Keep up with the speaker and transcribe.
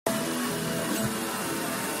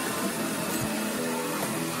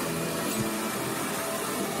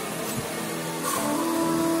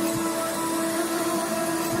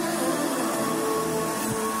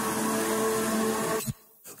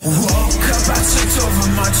Woke up, I checked over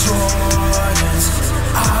my Jordans.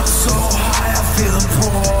 I'm so high, I feel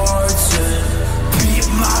important. Beat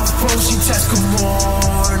my phone, she text good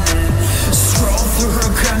morning. Scroll through her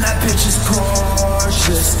gram, that bitch is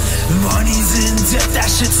gorgeous. Money's in debt, that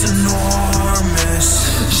shit's enormous.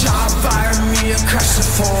 Job fired me and crashed the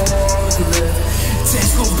forklift.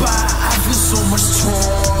 Days go by, I feel so much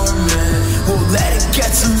torment. Won't let it get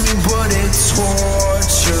to me, but it's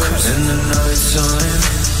torture. Cause in the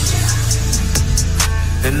nighttime,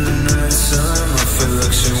 in the nighttime, I feel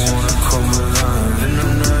like she wanna come alive. In the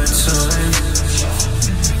nighttime,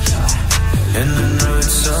 in the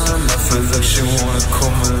nighttime, I feel like she wanna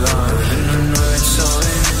come alive. In the nighttime,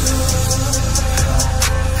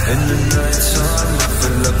 in the nighttime, I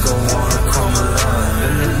feel like I wanna come alive.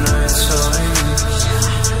 In the nighttime,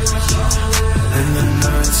 in the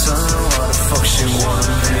nighttime, why the fuck she want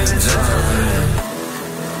me to die?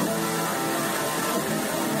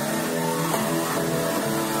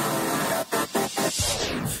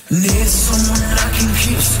 Need someone I can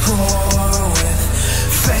keep score with.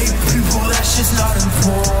 Fake people, that shit's not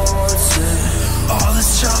important. All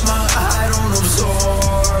this drama, I don't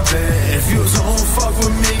absorb it. If you don't fuck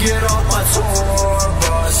with me, get off my tour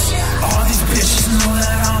bus. All these bitches know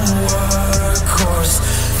that I'm a workhorse.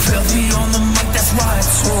 Filthy on the mic, that's why I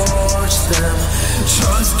torch them.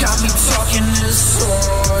 Drugs got me talking this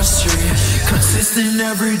sorcery. Consistent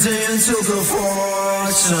every day until good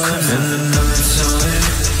fortune. In the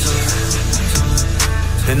nighttime,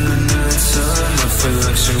 in the nighttime, I feel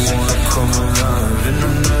like she wanna come alive. In the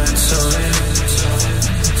nighttime,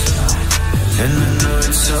 in the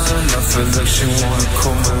nighttime, I feel like she wanna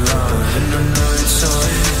come alive.